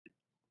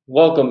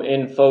Welcome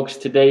in, folks.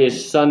 Today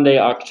is Sunday,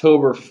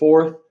 October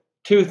 4th,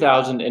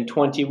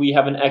 2020. We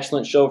have an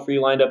excellent show for you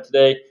lined up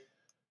today.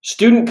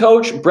 Student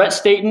coach Brett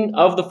Staten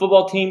of the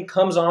football team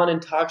comes on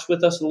and talks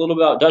with us a little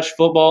about Dutch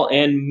football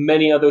and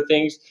many other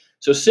things.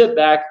 So sit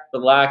back,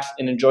 relax,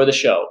 and enjoy the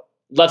show.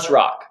 Let's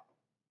rock.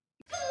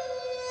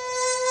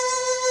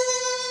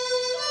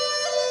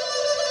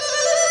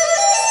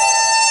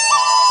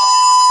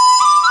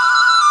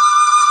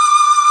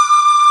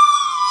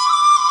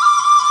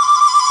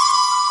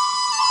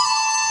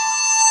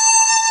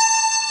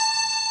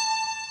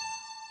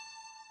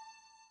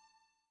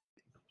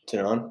 Is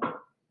it on?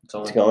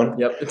 It's going?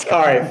 Yep. It's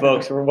All right,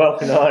 folks. We're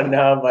welcoming on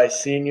now by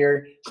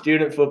senior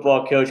student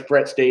football coach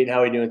Brett Staten.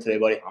 How are you doing today,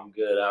 buddy? I'm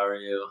good. How are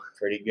you?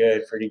 Pretty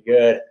good. Pretty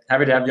good.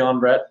 Happy to have you on,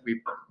 Brett.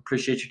 We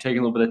appreciate you taking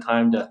a little bit of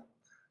time to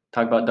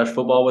talk about Dutch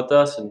football with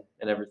us and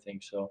everything.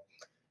 So,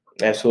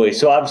 Absolutely.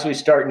 So obviously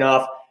starting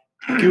off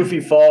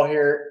goofy fall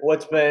here.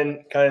 What's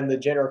been kind of the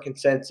general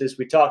consensus?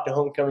 We talked to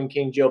homecoming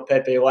king Joe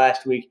Pepe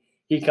last week.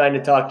 He kind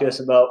of talked to us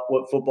about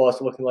what football is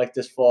looking like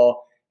this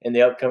fall and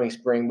the upcoming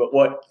spring. But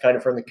what kind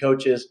of from the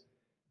coaches'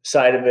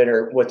 side of it,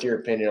 or what's your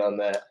opinion on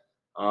that?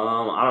 I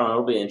don't know.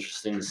 It'll be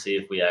interesting to see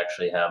if we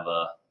actually have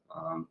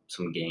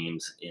some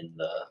games in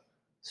the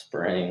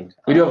spring.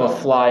 we do have a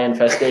fly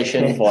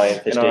infestation. Fly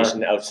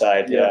infestation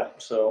outside, yeah.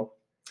 So,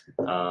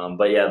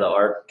 But yeah, the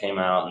ARC came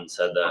out and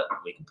said that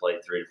we can play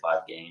 3 to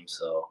 5 games.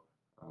 So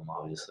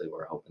obviously,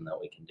 we're hoping that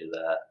we can do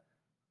that.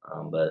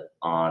 But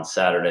on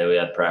Saturday we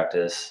had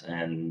practice,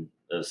 and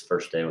it was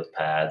first day with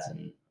pads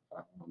and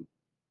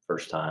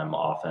first time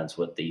offense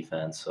with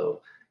defense.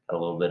 So got a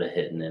little bit of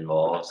hitting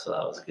involved, so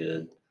that was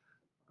good.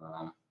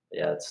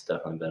 Yeah, it's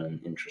definitely been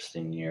an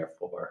interesting year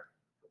for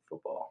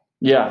football.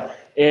 yeah.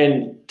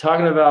 And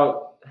talking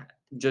about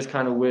just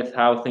kind of with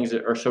how things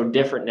are so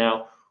different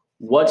now,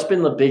 what's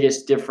been the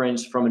biggest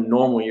difference from a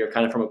normal year,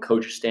 kind of from a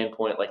coach's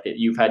standpoint, like that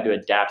you've had to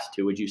adapt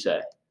to, would you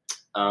say?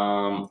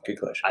 Good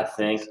question. I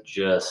think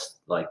just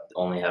like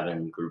only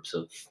having groups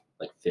of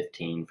like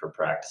 15 for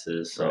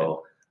practices.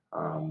 So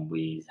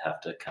we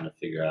have to kind of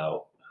figure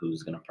out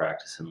who's going to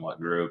practice in what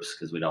groups,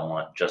 because we don't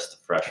want just the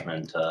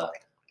freshmen to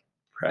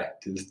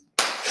practice.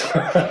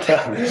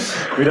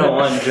 We don't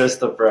want just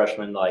the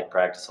freshmen to like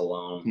practice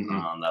alone.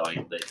 Mhm. That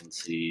way they can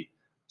see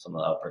some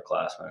of the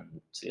upperclassmen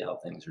and see how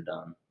things are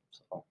done.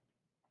 So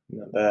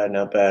Not bad,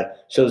 not bad.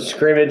 So the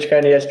scrimmage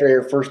kind of yesterday,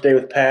 your first day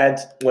with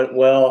pads went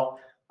well.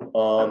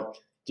 Do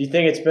you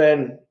think it's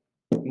been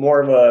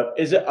more of a?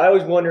 Is it? I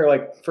always wonder,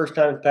 like first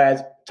time with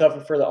pads, tougher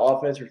for the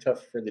offense or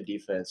tougher for the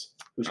defense?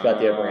 Who's got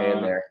the upper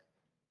hand there?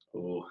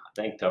 I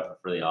think tougher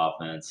for the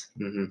offense.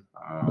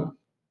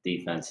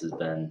 Defense has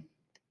been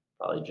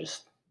probably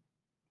just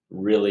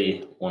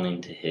really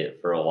wanting to hit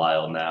for a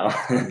while now.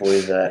 I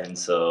believe that. And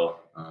so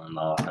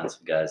the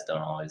offensive guys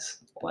don't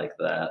always like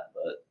that.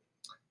 But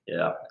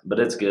yeah, but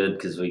it's good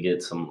because we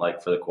get some,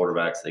 like for the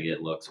quarterbacks, they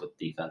get looks with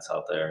defense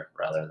out there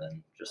rather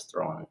than just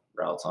throwing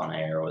routes on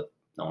air with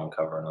no one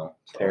covering them.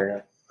 So Fair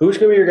enough. Who's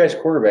going to be your guys'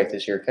 quarterback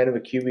this year? Kind of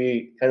a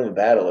QB, kind of a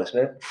battle, isn't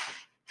it?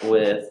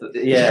 with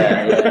We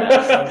have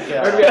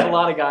a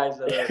lot of guys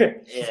that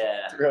are.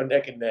 yeah. Throw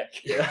neck and neck.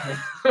 Yeah.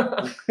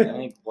 I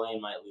think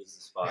Blaine might lose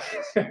the spot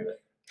this year. But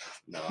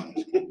no, I'm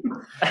just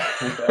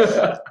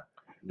kidding.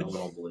 No one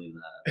will believe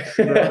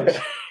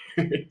that.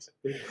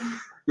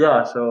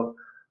 Yeah. So,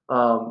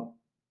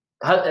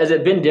 has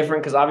it been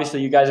different? Because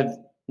obviously you guys have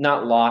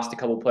not lost a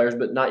couple of players,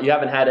 but you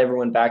haven't had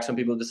everyone back. Some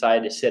people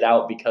decided to sit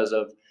out because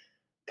of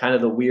kind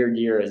of the weird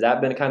year. Has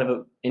that been kind of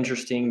an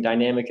interesting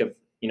dynamic of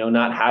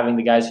not having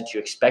the guys that you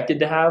expected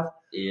to have?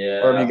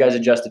 Yeah. Or have you guys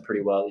adjusted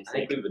pretty well? I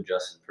think we've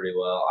adjusted pretty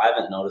well. I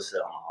haven't noticed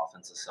it on the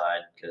offensive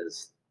side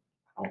because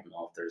I don't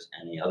know if there's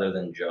any other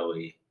than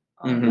Joey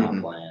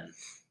not playing.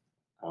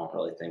 I don't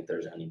really think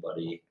there's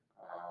anybody.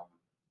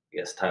 I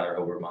guess Tyler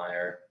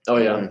Obermeyer. Oh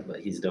yeah, but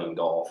he's doing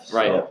golf.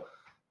 Right. So,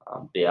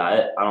 but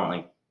yeah, I don't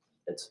think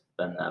it's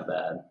been that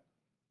bad.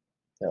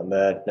 Not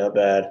bad, not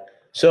bad.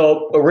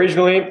 So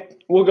originally,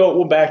 we'll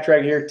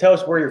backtrack here. Tell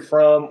us where you're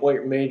from, what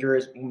your major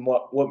is, and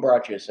what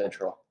brought you to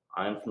Central.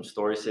 I'm from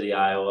Story City,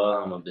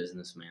 Iowa. I'm a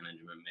business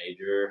management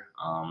major.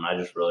 I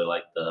just really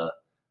like the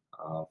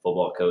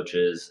football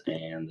coaches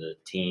and the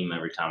team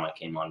every time I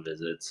came on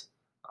visits.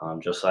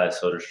 Josiah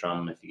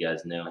Soderstrom, if you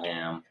guys knew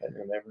him. I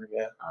remember,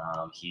 yeah.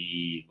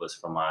 He was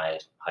from my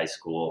high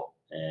school,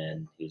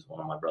 and he was one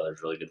of my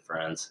brother's really good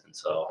friends. And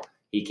so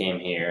he came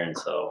here, and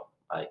so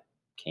I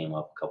came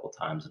up a couple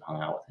times and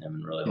hung out with him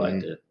and really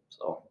liked it.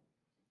 So,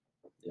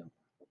 yeah.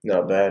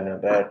 Not bad,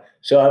 not bad.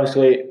 So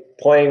obviously,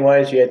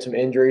 playing-wise, you had some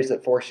injuries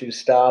that forced you to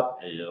stop.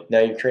 Yeah. Now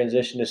you've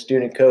transitioned to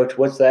student coach.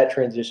 What's that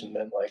transition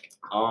been like?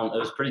 It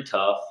was pretty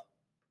tough,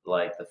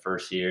 like the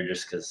first year,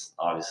 just because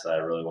obviously I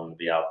really wanted to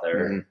be out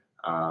there.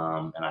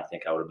 And I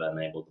think I would have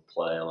been able to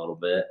play a little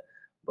bit,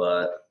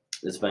 but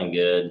it's been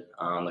good.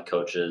 The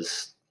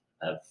coaches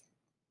have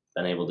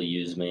been able to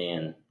use me,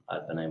 and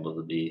I've been able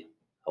to be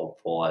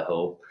helpful, I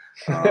hope.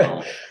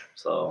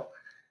 So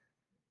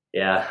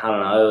yeah, I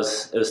don't know.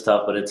 It was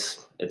tough, but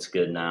it's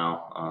good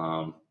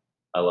now.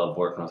 I love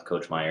working with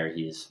Coach Meyer.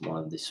 He's one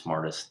of the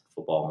smartest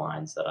football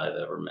minds that I've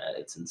ever met.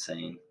 It's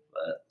insane.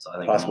 But so I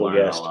think Possible I'm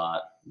learning guest. a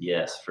lot.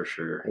 Yes, for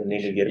sure. We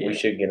should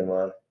get him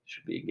on.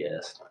 Should be a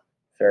guest.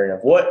 Fair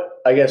enough.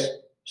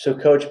 So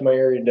Coach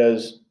Meyer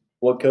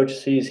what coach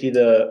is he? Is he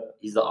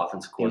He's the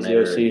offensive he's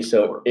coordinator. the OC,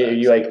 so are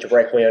you like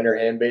directly under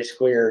him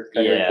basically, or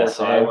kind of Yeah, reports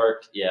so to I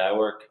him?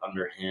 work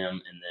under him,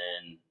 and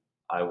then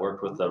I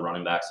worked with the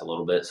running backs a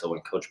little bit. So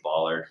when Coach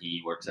Ballard,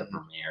 he works at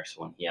Premier,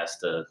 so when he has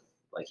to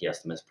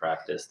miss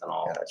practice, then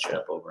I'll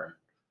step over and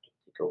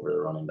take over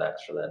the running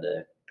backs for that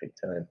day. Big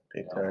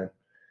time.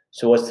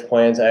 So what's the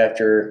plans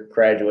after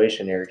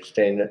graduation here?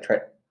 Staying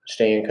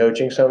in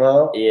coaching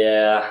somehow?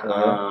 Yeah,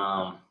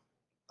 Uh-huh.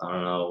 I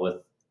don't know. With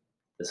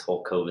this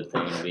whole COVID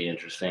thing, it'll be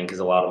interesting because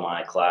a lot of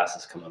my class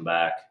is coming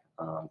back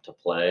to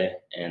play,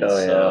 and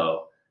I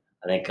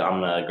think I'm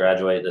gonna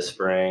graduate this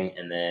spring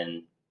and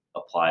then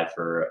apply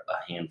for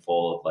a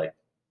handful of like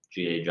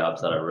GA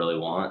jobs that I really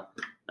want.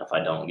 And if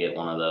I don't get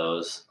one of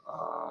those,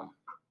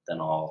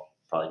 then I'll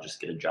probably just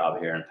get a job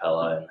here in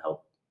Pella and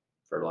help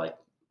for like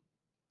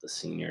the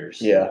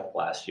seniors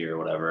last year or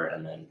whatever,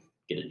 and then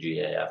get a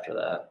GA after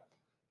that.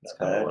 That's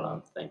kind of what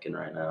I'm thinking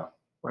right now.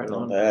 Right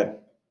Not on. bad.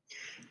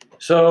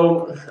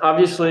 So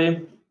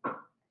obviously,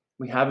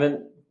 we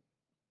haven't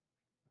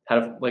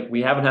had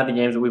the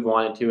games that we've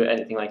wanted to,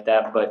 anything like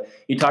that. But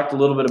you talked a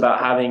little bit about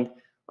having,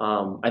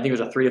 I think it was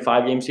a 3 to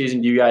 5 game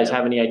season. Do you guys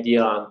have any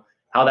idea on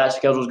how that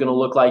schedule is going to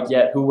look like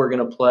yet? Who we're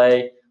going to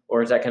play,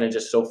 or is that kind of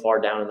just so far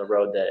down in the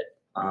road that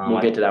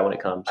we'll get to that when it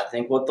comes? I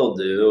think what they'll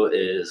do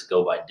is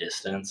go by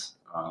distance,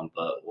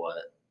 but what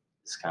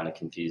is kind of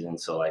confusing.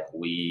 So like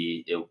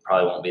it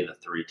probably won't be the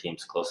 3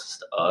 teams closest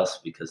to us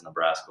because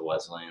Nebraska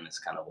Wesleyan is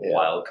kind of a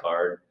wild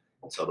card.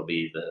 So it'll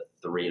be the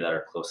 3 that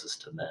are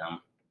closest to them.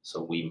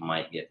 So we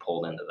might get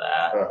pulled into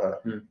that.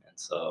 And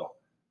so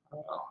I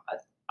don't know.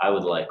 I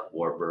would like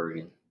Wartburg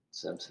and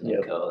Simpson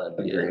and Co.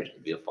 That'd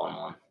be a fun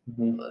one.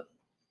 But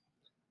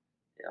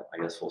yeah,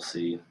 I guess we'll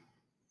see.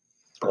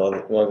 Well,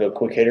 you want to go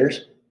quick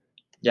hitters?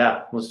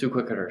 Yeah, let's do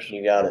quick hitters.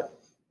 You got it.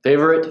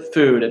 Favorite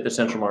food at the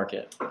Central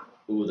Market?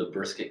 Ooh, the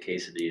brisket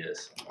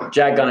quesadillas.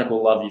 Jack Gunnick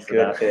will love you for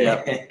that. Pick.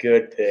 Yep.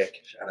 Good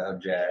pick. Shout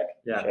out Jack.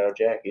 Yeah. Shout out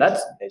Jack.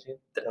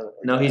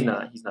 No, he's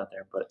not. He's not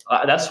there. But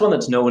that's one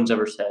that's no one's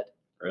ever said.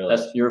 Really?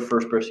 That's your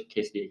first brisket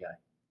quesadilla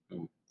guy.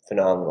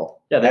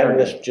 Phenomenal. Yeah, they had were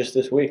this just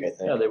this week, I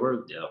think. Yeah, they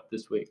were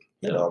this week.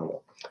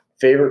 Phenomenal.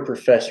 Favorite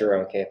professor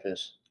on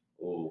campus?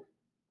 Ooh.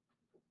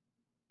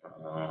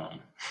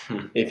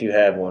 If you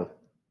have one.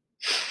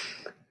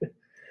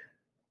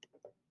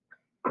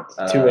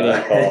 Too many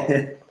to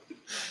call.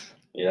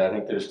 Yeah, I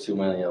think there's too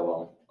many of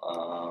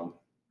them.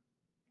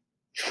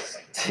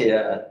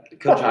 Yeah,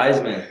 Coach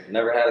Heisman.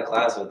 Never had a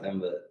class with him,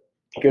 but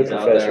Good he's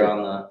professor. out there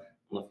on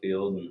the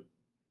field, and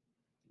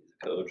he's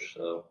a coach,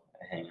 so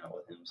I hang out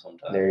with him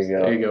sometimes. There you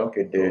go. There you go.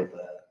 Good Go dude. with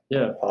that.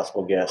 Yeah.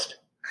 Possible guest.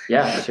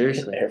 Yeah,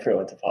 seriously.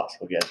 Everyone's a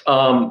possible guest.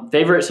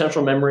 Favorite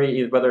Central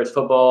memory, whether it's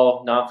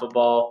football,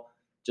 non-football,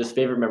 just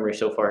favorite memory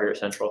so far here at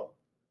Central?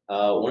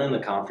 Winning the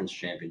conference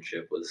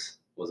championship was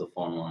a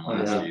fun one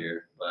last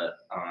year, but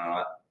I don't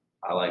know.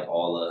 I like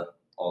all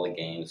the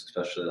games,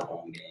 especially the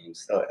home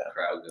games. Oh, The yeah.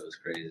 crowd goes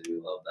crazy. We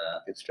love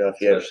that. Good stuff.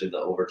 Yeah, Especially the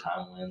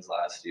overtime wins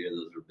last year.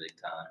 Those were big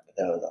time.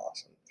 that was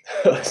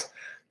awesome.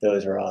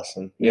 Those were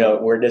awesome. You know,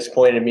 we're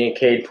disappointed, me and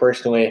Cade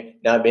personally,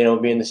 not being able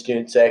to be in the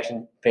student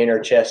section, paint our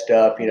chest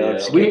up,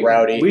 just get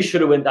rowdy. We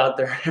should have went out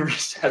there every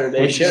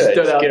Saturday. We should. Stood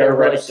Just out get there our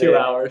for like reps 2 in.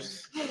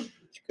 hours.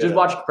 Just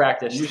watch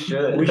practice. You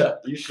should. Yeah.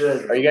 You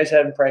should. Are you guys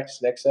having practice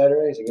next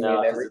Saturday? Is it going to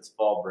No, be because every? it's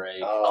fall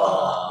break.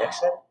 Next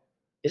Saturday?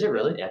 Is it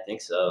really? Yeah, I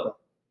think so.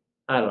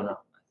 I don't know.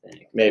 I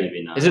think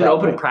Maybe. not. Is it an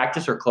Probably. open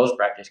practice or closed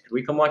practice? Could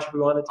we come watch if we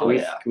wanted to? Oh,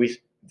 yeah. Can we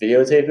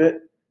videotape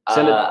it?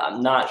 Send it-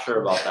 I'm not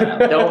sure about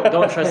that.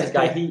 Don't trust this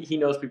guy. He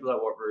knows people at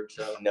Wartburg,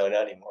 so No,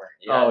 not anymore.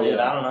 Yeah, Oh, dude,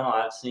 yeah. I don't know.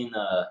 I've seen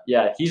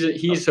yeah, he's a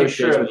associated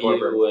picture with of you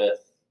Wartburg.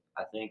 with,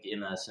 I think,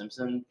 in a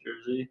Simpson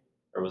jersey,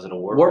 or was it a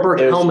Wartburg? Wartburg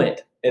It was-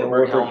 helmet. And a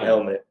Wartburg Wartburg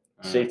helmet.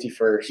 Mm. Safety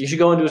first. You should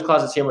go into his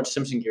closet and see how much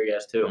Simpson gear he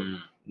has too.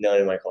 None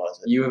in my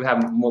closet. You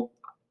have more.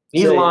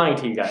 He's So- lying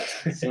to you guys.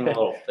 Seem a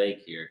little fake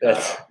here.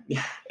 That's,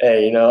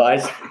 hey,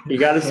 you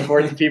got to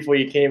support the people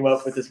you came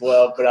up with as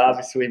well, but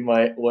obviously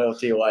my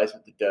loyalty lies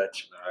with the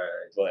Dutch. All right.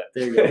 But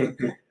There you go. Very nice.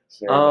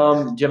 Do you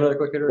have another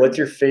quick hitter? What's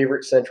your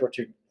favorite Central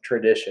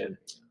tradition?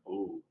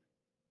 Ooh.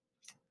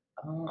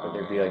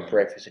 Whether it be like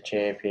Breakfast of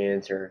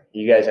Champions, or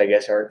you guys, I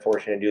guess, aren't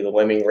fortunate to do the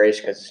lemming race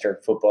because it's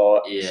during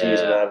football season,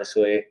 Yeah.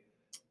 obviously.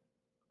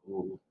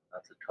 Ooh,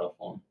 that's a tough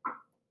one.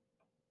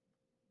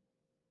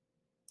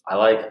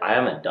 I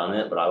haven't done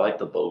it, but I like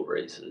the boat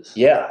races.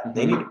 Yeah,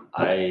 they need.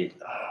 I'm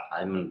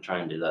gonna try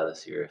and do that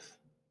this year if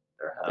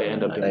they're They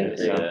having end up it, I doing guess,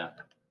 it, yeah.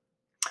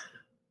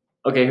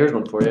 Okay, here's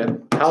one for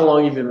you. How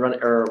long have you been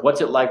running, or what's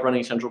it like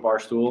running Central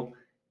Barstool?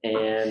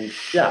 And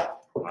yeah.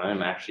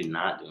 I'm actually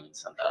not doing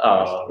something.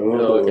 Oh,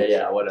 Ooh. okay,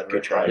 yeah, whatever.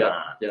 Good try. Yep,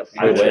 Not. yep.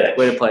 I Way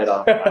wish. to play it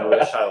off. I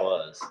wish I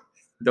was.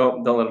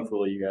 Don't let them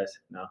fool you guys.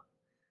 No.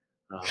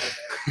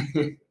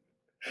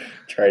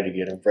 Tried to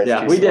get him. Brett's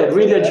Yeah, too we smart did. for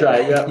We did that. try.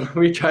 Yeah,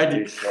 we tried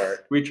Too to.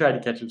 smart. We tried to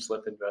catch him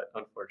slipping, but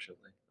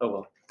unfortunately. Oh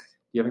well.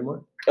 Do you have any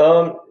more?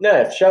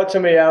 No, shout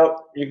somebody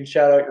out. You can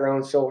shout out your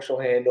own social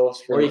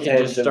handles for Or the you can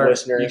tens just of start.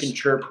 listeners. You can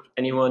chirp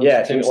anyone. Yeah,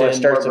 if you Tips want to in,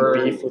 start some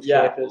whoever. beef with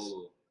Yeah. campus.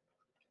 Ooh.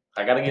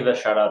 I got to give a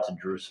shout out to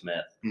Drew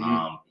Smith.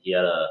 Mhm. He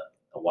had a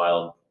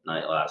wild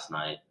night last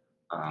night.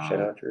 Shout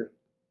out, Drew.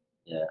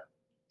 Yeah,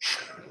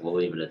 we'll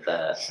leave it at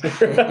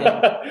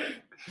that.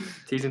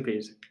 T's and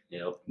P's.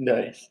 Yep,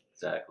 Nice.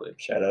 exactly.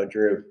 Shout out,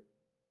 Drew.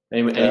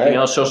 Anything right.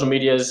 else? Social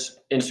medias,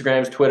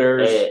 Instagrams,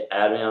 Twitters. Hey,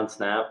 add me on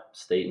Snap,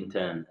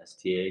 Staten10,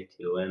 STATON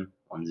 10.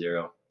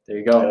 There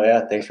you Oh go.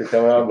 yeah, thanks for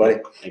coming on,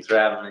 buddy. Thanks for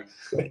having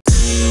me.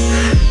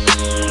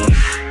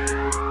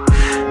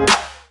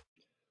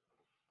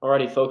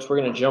 Alrighty, folks, we're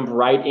going to jump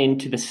right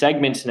into the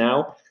segments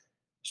now.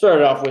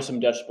 Started off with some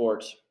Dutch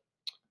sports.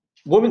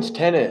 Women's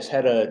tennis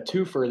had a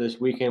twofer this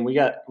weekend. We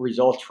got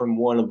results from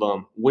one of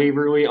them.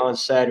 Waverly on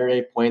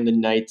Saturday playing the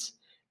Knights.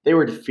 They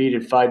were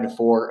defeated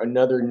 5-4.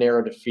 Another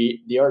narrow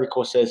defeat. The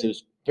article says it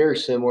was very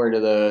similar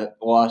to the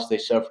loss they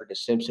suffered to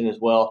Simpson as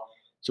well.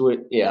 So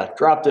it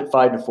dropped it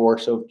 5-4.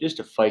 So just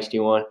a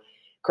feisty one.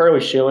 Carly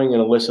Schilling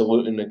and Alyssa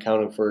Luton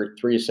accounting for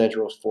 3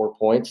 Central's 4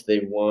 points.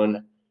 They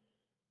won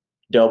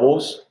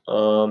doubles.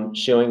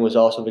 Schilling was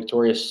also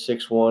victorious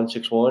 6-1,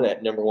 6-1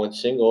 at number 1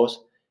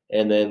 singles.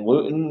 And then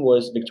Luton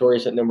was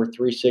victorious at number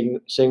 3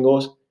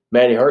 singles.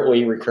 Maddie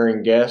Hartley,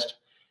 recurring guest,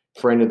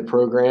 friend of the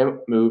program,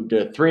 moved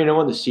to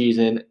 3-0 in the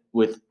season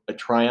with a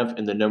triumph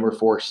in the number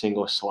 4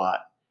 singles slot.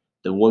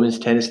 The women's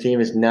tennis team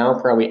is now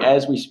probably,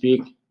 as we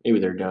speak, maybe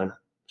they're done.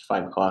 It's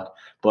 5 o'clock.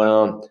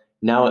 But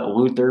now at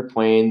Luther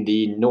playing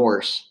the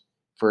Norse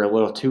for a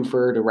little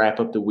twofer to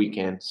wrap up the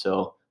weekend.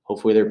 So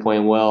hopefully they're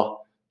playing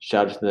well.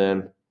 Shout out to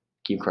them.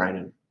 Keep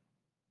grinding.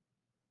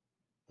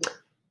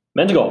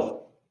 Men's golf.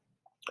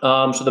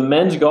 So the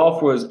men's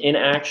golf was in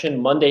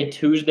action Monday,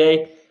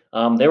 Tuesday.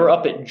 They were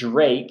up at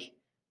Drake.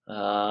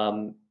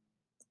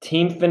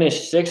 Team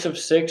finished 6 of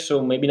 6,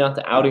 so maybe not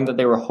the outing that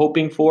they were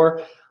hoping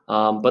for.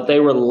 But they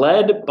were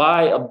led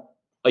by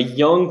a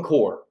young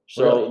core.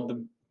 So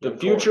Really? the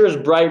future is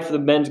bright for the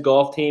men's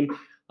golf team.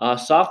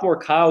 Sophomore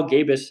Kyle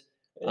Gabus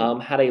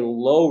had a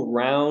low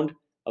round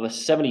of a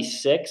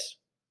 76.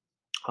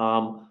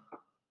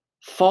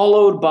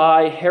 Followed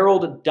by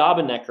Harold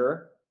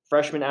Dobenecker,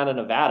 freshman out of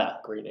Nevada.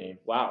 Great name.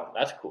 Wow,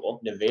 that's cool.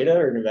 Nevada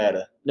or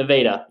Nevada?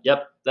 Nevada.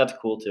 Yep, that's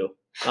cool too.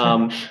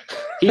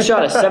 He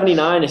shot a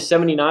 79, a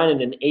 79,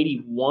 and an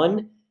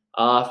 81.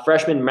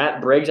 Freshman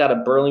Matt Briggs out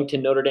of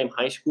Burlington Notre Dame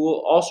High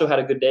School also had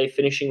a good day,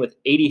 finishing with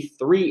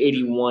 83,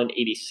 81,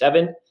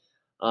 87.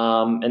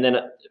 And then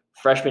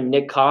freshman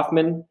Nick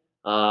Kaufman,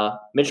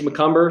 Mitch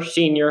McCumber,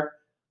 senior,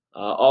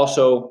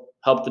 also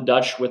helped the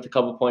Dutch with a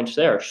couple points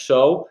there.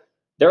 So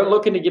they're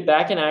looking to get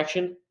back in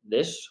action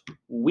this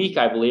week,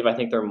 I believe. I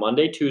think they're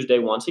Monday, Tuesday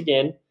once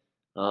again.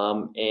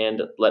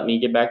 And let me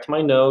get back to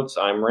my notes.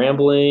 I'm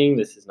rambling.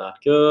 This is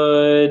not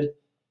good.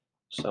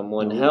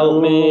 Someone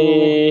help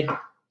me.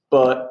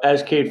 But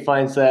as Cade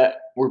finds that,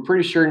 we're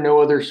pretty sure no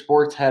other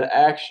sports had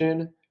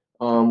action.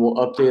 We'll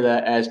update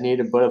that as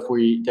needed. But if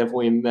we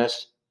definitely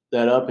messed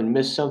that up and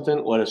missed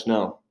something, let us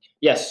know.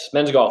 Yes,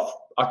 men's golf,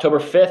 October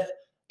 5th,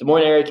 Des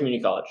Moines Area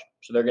Community College.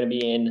 So they're going to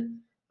be in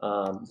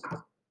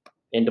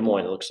Des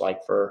Moines, it looks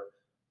like, for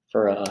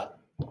a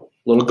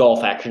little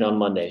golf action on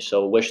Monday.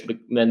 So wish the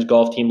men's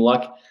golf team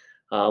luck.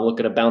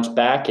 Looking to bounce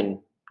back and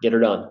get her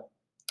done.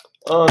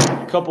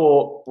 A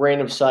couple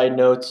random side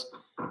notes.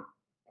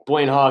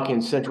 Blaine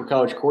Hawkins, Central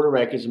College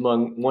quarterback, is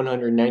among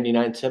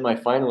 199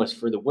 semifinalists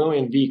for the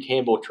William V.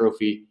 Campbell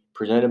Trophy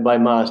presented by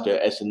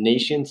Mazda as the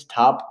nation's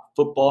top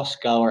football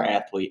scholar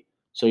athlete.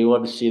 So you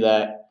love to see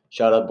that.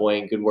 Shout out,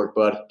 Blaine. Good work,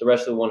 bud. The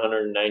rest of the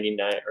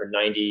 199 or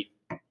 90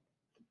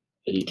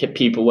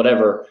 people,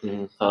 whatever,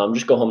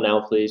 just go home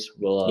now, please.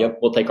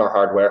 We'll take our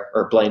hardware,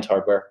 or Blaine's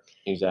hardware.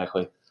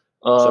 Exactly.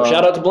 So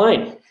shout out to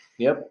Blaine.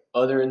 Yep.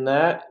 Other than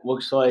that,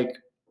 looks like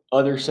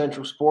other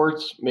Central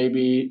sports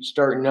maybe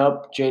starting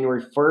up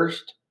January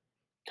 1st,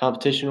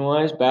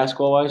 competition-wise,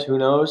 basketball-wise, who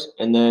knows?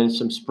 And then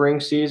some spring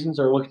seasons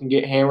are looking to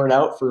get hammered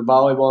out for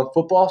volleyball and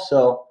football,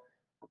 so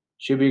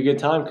should be a good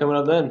time coming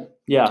up then.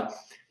 Yeah.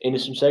 Into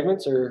some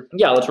segments, or?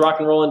 Yeah, let's rock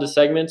and roll into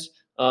segments.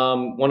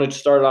 Wanted to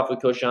start off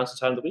with Coach Johnson's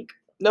Time of the Week?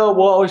 No,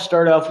 we'll always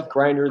start off with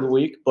Grinder of the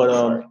Week,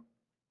 but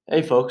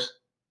hey, folks,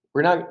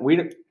 we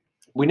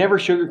never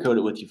sugarcoat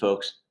it with you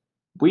folks.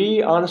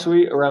 We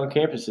honestly, around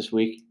campus this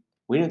week,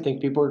 we didn't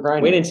think people were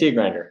grinding. We didn't see a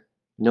grinder.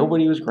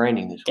 Nobody was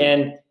grinding this week.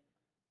 And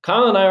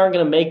Kyle and I aren't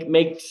going to make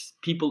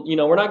people,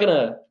 we're not going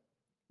to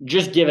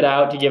just give it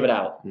out to give it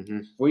out.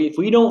 Mm-hmm. If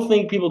we don't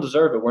think people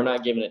deserve it, we're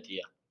not giving it to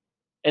you.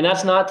 And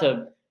that's not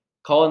to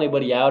call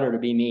anybody out or to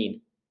be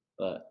mean,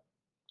 but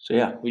so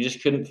yeah, we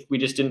just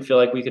didn't feel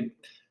like we could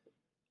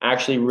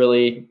actually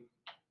really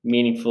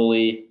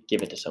meaningfully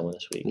give it to someone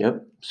this week.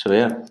 Yep. So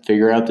yeah,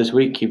 figure out this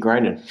week. Keep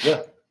grinding.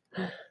 Yeah.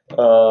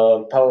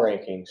 Power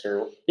rankings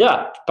or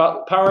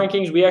power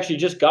rankings. We actually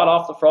just got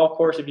off the frolf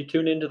course. If you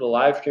tuned into the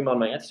live stream on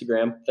my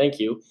Instagram, thank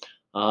you.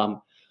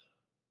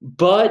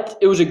 But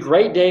it was a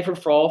great day for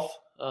frolf.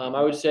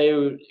 I would say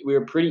we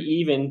were pretty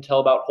even till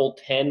about hole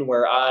 10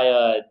 where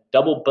I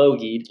double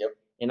bogeyed. Yep.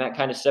 And that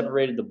kind of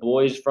separated the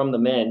boys from the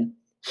men.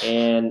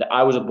 And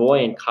I was a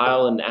boy, and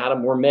Kyle and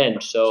Adam were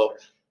men. So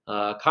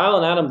Kyle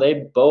and Adam,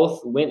 they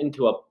both went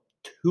into a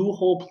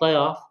 2-hole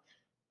playoff.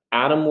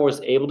 Adam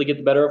was able to get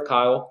the better of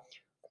Kyle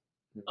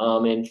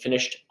and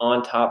finished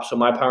on top. So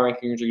my power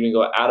rankings are going to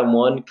go Adam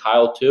 1,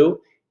 Kyle 2,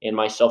 and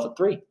myself at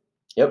 3.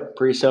 Yep,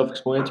 pretty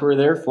self-explanatory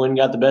there. Flynn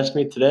got the best of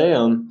me today.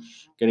 I'm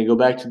going to go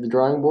back to the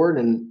drawing board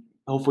and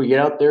hopefully get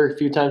out there a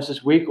few times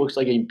this week. Looks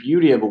like a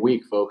beauty of a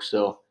week, folks.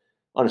 So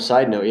on a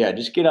side note, yeah,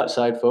 just get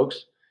outside,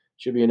 folks.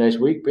 Should be a nice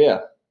week. But, yeah,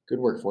 good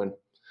work, Flynn.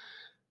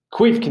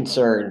 Queef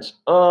concerns.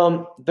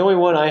 The only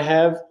one I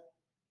have,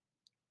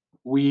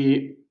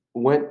 we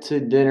went to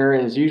dinner,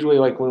 and it's usually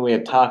like when we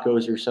have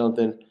tacos or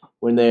something,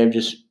 when they have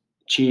just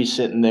cheese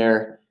sitting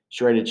there,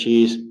 shredded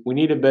cheese. We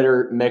need a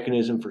better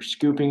mechanism for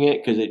scooping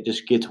it because it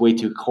just gets way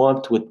too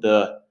clumped with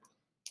the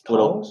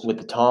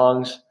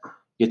tongs.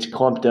 Gets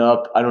clumped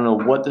up. I don't know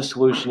what the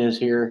solution is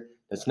here.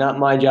 It's not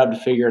my job to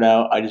figure it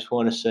out. I just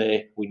want to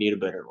say we need a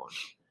better one.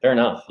 Fair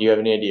enough. Do you have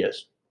any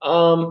ideas?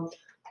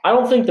 I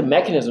don't think the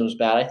mechanism is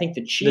bad. I think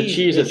the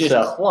cheese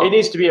itself. It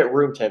needs to be at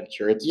room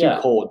temperature. It's too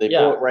cold. They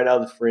pull it right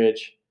out of the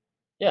fridge.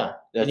 Yeah,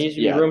 it needs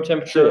to be room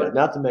temperature. Sure,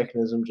 not the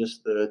mechanism,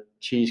 just the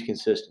cheese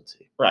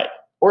consistency. Right.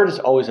 Or just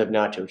always have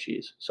nacho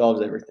cheese.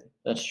 Solves everything.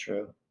 That's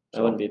true.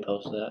 I wouldn't be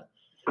opposed to that.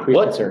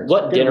 Concerns.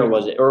 What dinner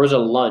was it? Or was it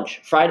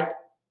lunch? Friday?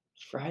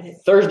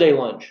 Thursday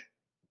lunch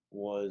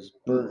was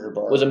Burger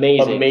Bar. Was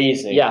amazing.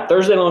 Amazing. Yeah,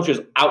 Thursday lunch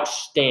was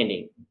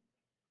outstanding.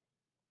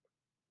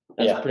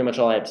 That's pretty much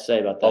all I have to say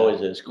about that.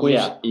 Always is.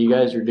 Queefs, you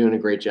guys are doing a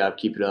great job.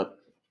 Keep it up.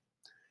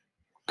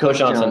 Coach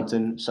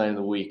Johnson, sign of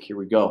the week. Here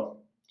we go.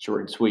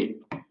 Short and sweet.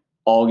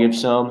 All give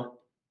some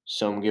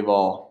give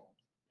all.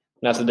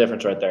 That's the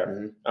difference right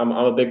there. I'm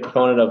a big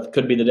proponent of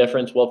could be the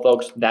difference. Well,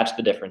 folks, that's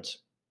the difference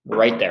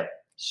right there.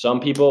 Some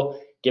people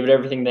give it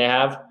everything they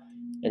have,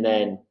 and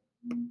then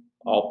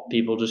all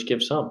people just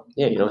give some.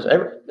 Yeah,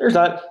 there's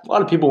not a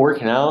lot of people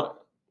working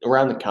out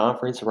around the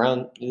conference,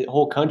 around the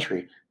whole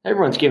country.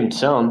 Everyone's giving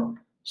some.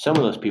 Some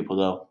of those people,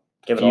 though,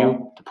 give it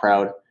all. The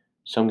proud,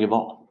 some give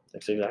all.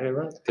 That's exactly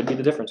right. Could be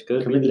the difference.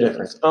 Could be the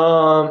difference.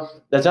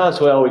 That's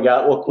honestly all we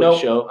got. We'll quick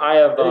show. I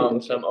have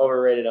some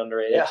overrated,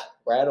 underrated. Yeah,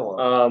 rattle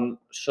on.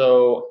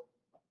 So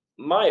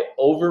my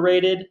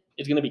overrated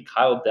is going to be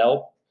Kyle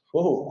Dell.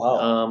 Oh,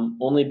 wow.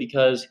 Only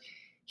because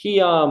he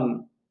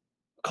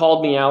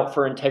called me out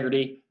for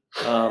integrity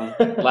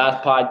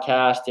last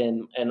podcast,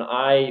 and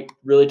I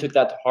really took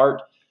that to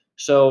heart.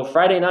 So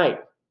Friday night,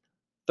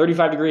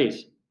 35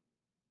 degrees.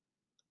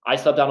 I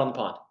slept out on the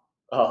pond.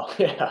 Oh,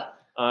 yeah.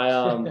 I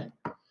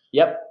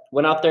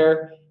went out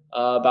there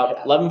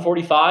about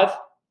 11:45.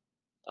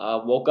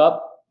 Woke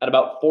up at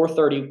about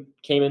 4:30.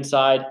 Came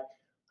inside,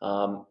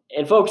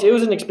 and folks, it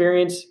was an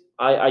experience.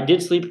 I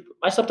did sleep.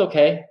 I slept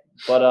okay,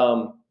 but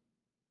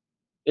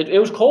it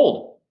was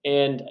cold,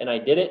 and I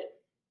did it,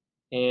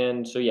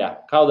 and so yeah,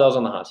 Kyle Dell's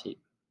on the hot seat.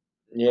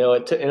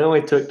 It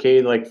only took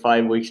Cade like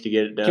 5 weeks to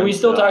get it done. Can we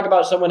still talk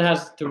about someone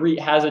has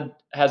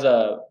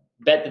a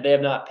bet that they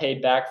have not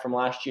paid back from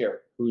last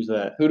year? Who's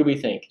that? Who do we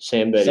think?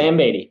 Sam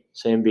Beatty.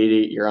 Sam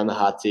Beatty, you're on the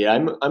hot seat.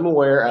 I'm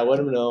aware. I let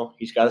him know.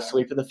 He's got to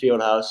sleep in the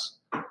field house.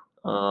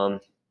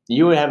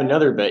 You would have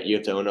another bet you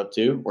have to own up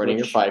to, running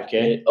your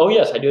 5K. Oh,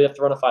 yes, I do have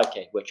to run a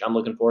 5K, which I'm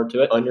looking forward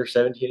to it. Under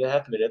 17 and a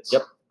half minutes.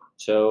 Yep.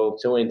 So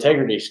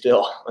integrity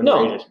still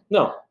underrated.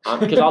 No,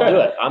 because I'll do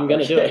it. I'm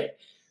going to do it.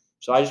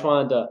 So I just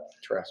wanted to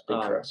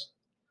big trust.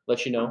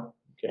 Let you know.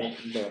 Okay.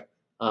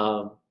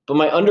 But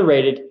my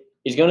underrated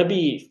is going to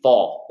be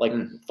fall,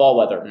 fall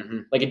weather. Mm-hmm.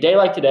 Like a day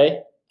like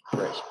today.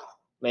 Crisp.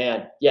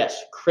 Man,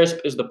 yes, crisp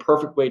is the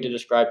perfect way to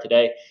describe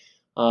today.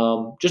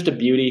 Just a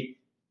beauty.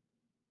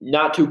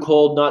 Not too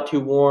cold, not too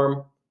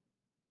warm.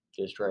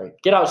 Just right.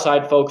 Get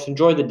outside, folks.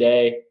 Enjoy the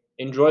day.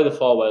 Enjoy the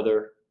fall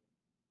weather.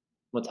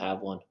 Let's have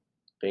one.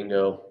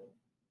 Bingo.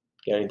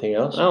 Got anything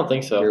else? I don't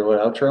think so. Your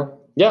outro?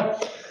 Yeah.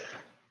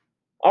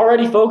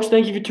 Alrighty, folks.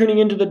 Thank you for tuning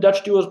into the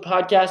Dutch Duos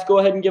podcast. Go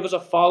ahead and give us a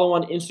follow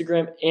on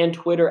Instagram and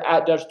Twitter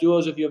at Dutch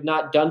Duos if you have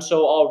not done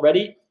so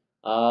already.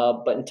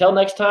 But until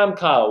next time,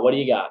 Kyle, what do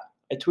you got?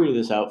 I tweeted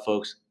this out,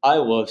 folks. I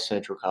love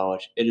Central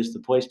College. It is the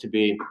place to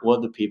be.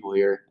 Love the people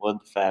here. Love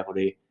the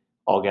faculty.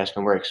 All gas,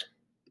 no brakes.